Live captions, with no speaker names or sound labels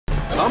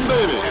Humm,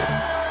 baby.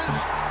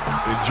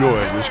 Enjoy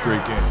this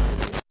great game.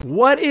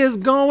 What is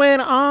going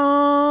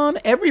on,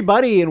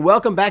 everybody, and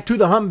welcome back to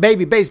the Humm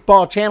Baby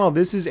Baseball channel.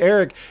 This is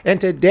Eric, and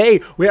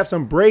today we have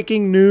some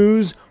breaking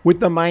news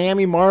with the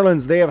Miami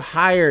Marlins. They have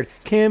hired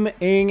Kim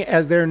Ng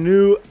as their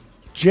new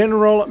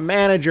general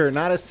manager,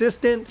 not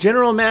assistant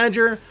general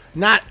manager,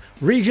 not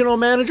regional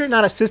manager,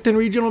 not assistant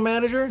regional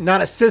manager,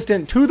 not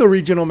assistant to the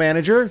regional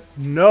manager.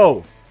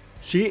 No.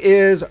 She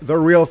is the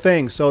real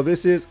thing. So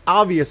this is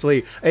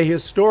obviously a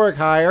historic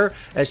hire,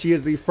 as she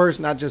is the first,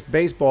 not just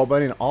baseball,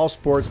 but in all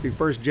sports, the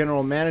first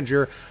general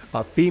manager,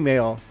 a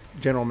female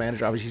general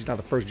manager. Obviously, she's not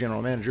the first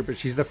general manager, but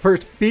she's the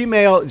first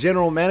female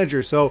general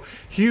manager. So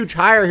huge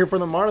hire here for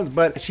the Marlins,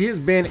 but she has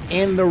been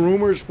in the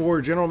rumors for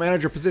general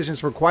manager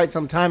positions for quite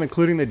some time,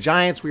 including the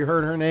Giants. We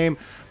heard her name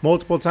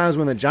multiple times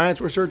when the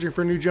Giants were searching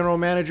for new general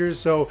managers.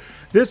 So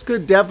this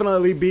could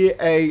definitely be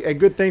a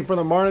good thing for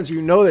the Marlins.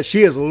 You know that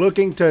she is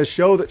looking to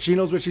show that she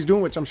knows what she's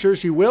doing, which I'm sure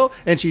she will,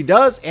 and she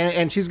does,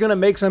 and she's going to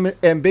make some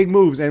big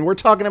moves. And we're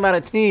talking about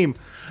a team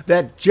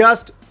that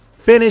just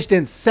finished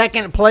in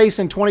second place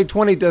in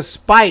 2020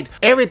 despite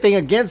everything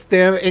against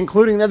them,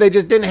 including that they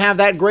just didn't have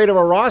that great of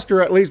a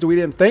roster. At least we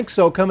didn't think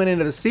so coming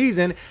into the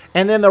season.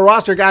 And then the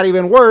roster got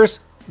even worse,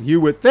 you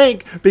would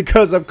think,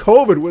 because of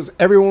COVID.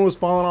 Everyone was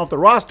falling off the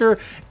roster,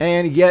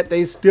 and yet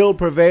they still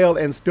prevailed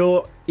and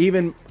still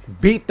even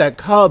beat the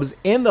Cubs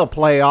in the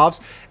playoffs.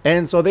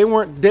 And so they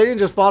didn't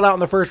just fall out in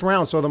the first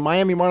round. So the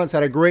Miami Marlins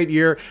had a great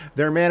year.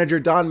 Their manager,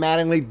 Don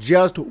Mattingly,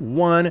 just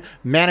won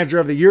Manager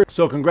of the Year.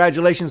 So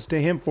congratulations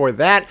to him for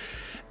that.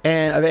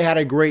 And they had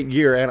a great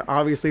year. And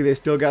obviously they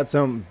still got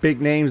some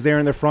big names there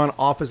in the front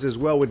office as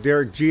well, with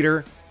Derek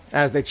Jeter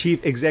as the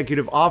chief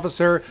executive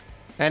officer.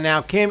 And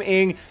now Kim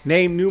Ng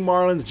named new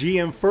Marlins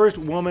GM, first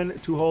woman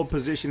to hold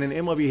position in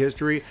MLB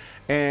history.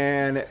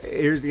 And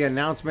here's the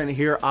announcement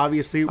here.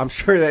 Obviously, I'm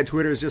sure that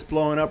Twitter is just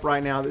blowing up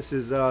right now. This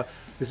is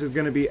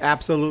going to be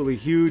absolutely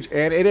huge,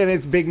 and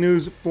it's big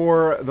news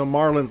for the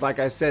Marlins, like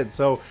I said.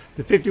 So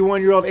the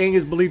 51-year-old Ng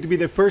is believed to be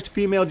the first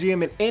female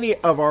GM in any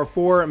of our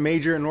four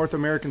major North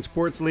American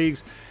sports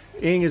leagues.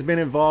 Ng has been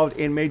involved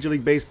in Major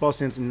League Baseball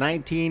since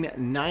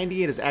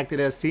 1990 and has acted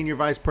as Senior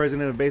Vice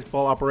President of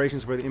Baseball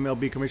Operations for the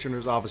MLB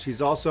Commissioner's Office.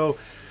 She's also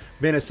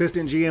been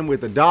assistant GM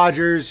with the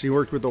Dodgers. She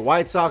worked with the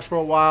White Sox for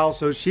a while.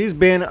 So she's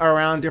been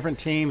around different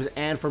teams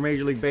and for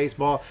Major League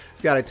Baseball.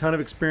 She's got a ton of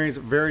experience,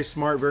 very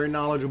smart, very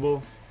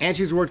knowledgeable. And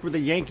she's worked with the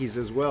Yankees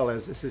as well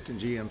as assistant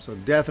GM. So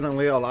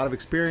definitely a lot of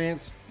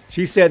experience.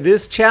 She said,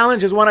 "This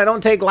challenge is one I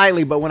don't take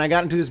lightly, but when I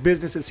got into this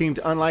business, it seemed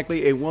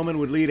unlikely a woman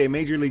would lead a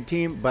major league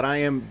team, but I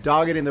am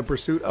dogged in the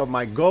pursuit of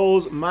my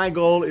goals. My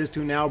goal is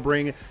to now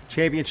bring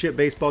championship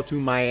baseball to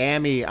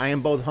Miami. I am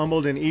both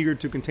humbled and eager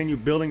to continue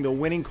building the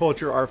winning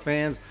culture our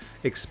fans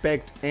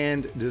expect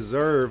and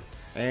deserve."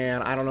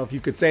 And I don't know if you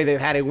could say they've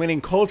had a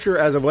winning culture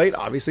as of late.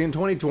 Obviously in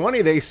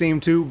 2020 they seem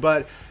to,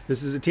 but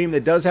this is a team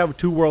that does have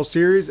 2 World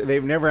Series.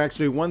 They've never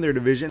actually won their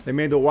division. They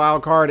made the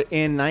wild card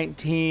in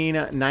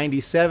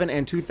 1997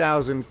 and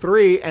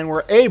 2003 and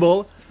were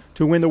able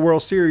to win the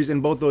World Series in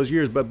both those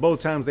years, but both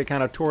times they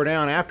kind of tore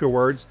down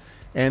afterwards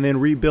and then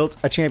rebuilt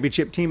a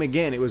championship team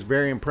again. It was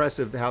very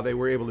impressive how they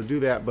were able to do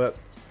that, but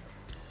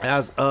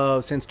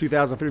since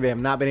 2003 they have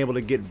not been able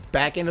to get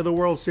back into the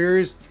World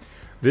Series.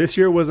 This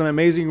year was an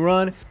amazing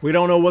run. We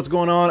don't know what's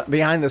going on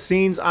behind the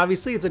scenes.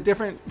 Obviously, it's a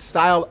different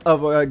style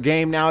of a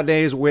game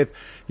nowadays with,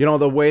 you know,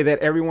 the way that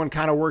everyone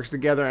kind of works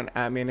together. And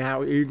I mean,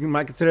 how you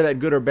might consider that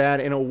good or bad.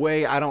 In a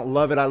way, I don't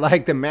love it. I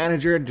like the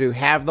manager to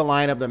have the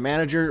lineup. The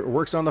manager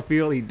works on the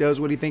field. He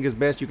does what he thinks is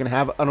best. You can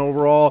have an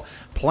overall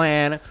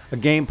plan, a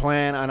game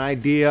plan, an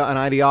idea, an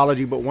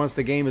ideology. But once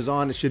the game is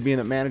on, it should be in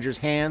the manager's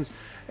hands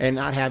and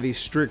not have these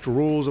strict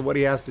rules of what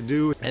he has to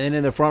do. And then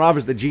in the front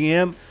office, the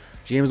GM's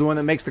the one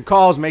that makes the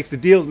calls, makes the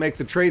deals, makes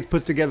the trades,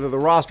 puts together the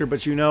roster.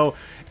 But you know,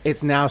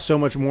 it's now so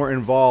much more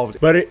involved.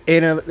 But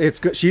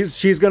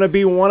she's going to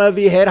be one of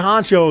the head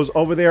honchos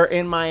over there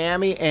in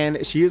Miami,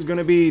 and she is going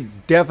to be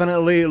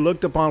definitely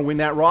looked upon when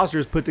that roster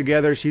is put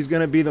together. She's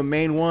going to be the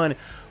main one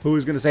who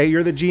is going to say,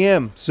 "You're the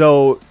GM."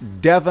 So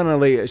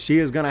definitely, she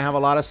is going to have a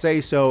lot of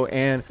say so,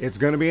 and it's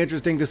going to be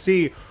interesting to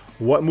see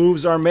what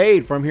moves are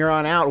made from here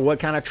on out, what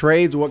kind of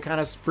trades, what kind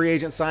of free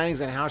agent signings,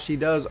 and how she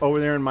does over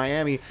there in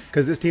Miami,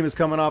 because this team is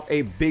coming off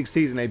a big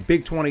season, a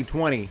big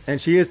 2020. And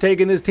she is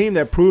taking this team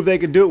that proved they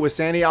could do it with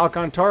Sandy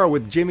Alcantara,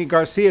 with Jimmy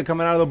Garcia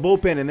coming out of the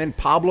bullpen, and then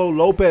Pablo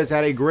Lopez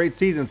had a great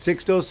season,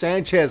 Sixto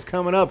Sanchez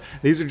coming up.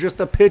 These are just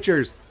the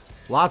pitchers.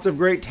 Lots of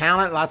great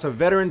talent, lots of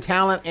veteran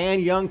talent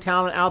and young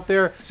talent out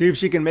there. See if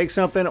she can make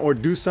something or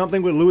do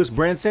something with Lewis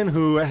Brinson,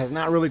 who has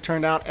not really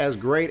turned out as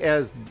great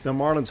as the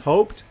Marlins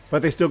hoped.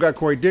 But they still got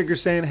Corey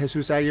Dickerson,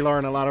 Jesus Aguilar,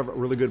 and a lot of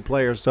really good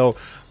players. So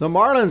the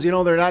Marlins, you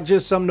know, they're not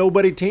just some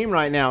nobody team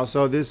right now.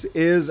 So this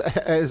is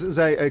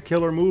a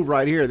killer move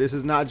right here. This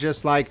is not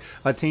just like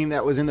a team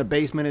that was in the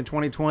basement in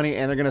 2020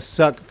 and they're going to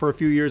suck for a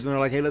few years and they're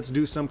like, hey, let's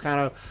do some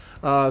kind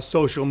of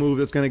social move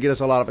that's going to get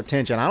us a lot of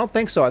attention. I don't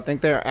think so. I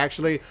think they're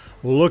actually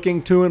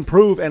looking to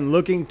improve and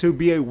looking to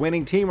be a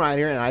winning team right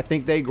here. And I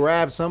think they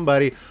grabbed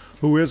somebody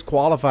who is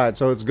qualified.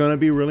 So it's going to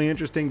be really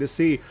interesting to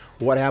see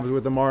what happens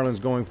with the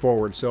Marlins going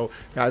forward. So,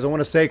 guys, I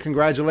want to say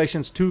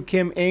congratulations to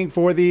Kim Ng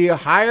for the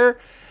hire,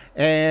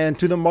 and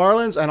to the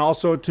Marlins, and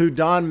also to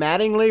Don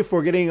Mattingly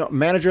for getting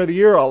Manager of the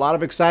Year. A lot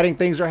of exciting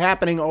things are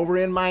happening over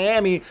in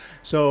Miami,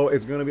 so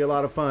it's going to be a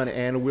lot of fun,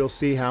 and we'll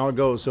see how it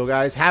goes. So,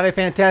 guys, have a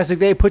fantastic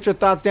day. Put your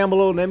thoughts down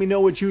below and let me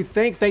know what you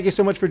think. Thank you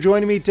so much for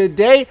joining me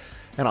today,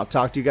 and I'll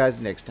talk to you guys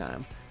next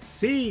time.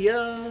 See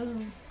ya!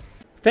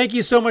 Thank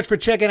you so much for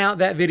checking out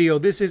that video.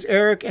 This is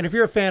Eric, and if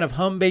you're a fan of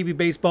Humm Baby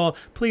Baseball,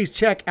 please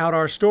check out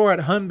our store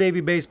at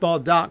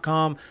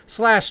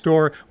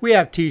humbabybaseball.com/store. We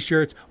have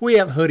t-shirts, we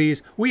have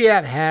hoodies, we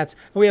have hats,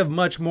 and we have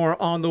much more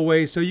on the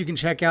way, so you can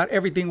check out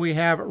everything we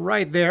have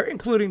right there,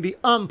 including the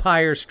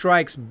Umpire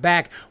Strikes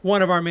Back,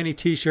 one of our many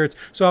t-shirts.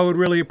 So I would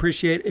really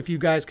appreciate if you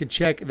guys could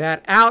check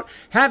that out.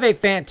 Have a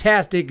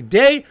fantastic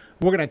day.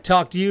 We're going to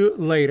talk to you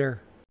later.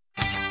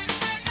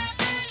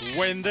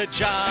 When the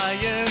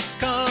Giants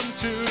come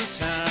to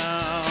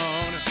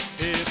town,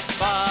 it's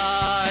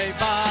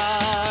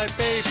bye-bye,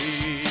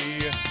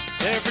 baby.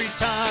 Every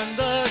time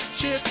the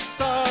chips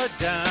are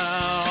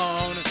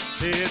down,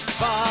 it's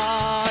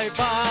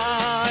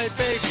bye-bye,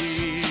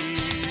 baby.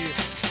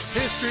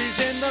 History's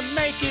in the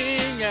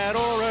making at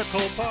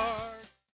Oracle Park.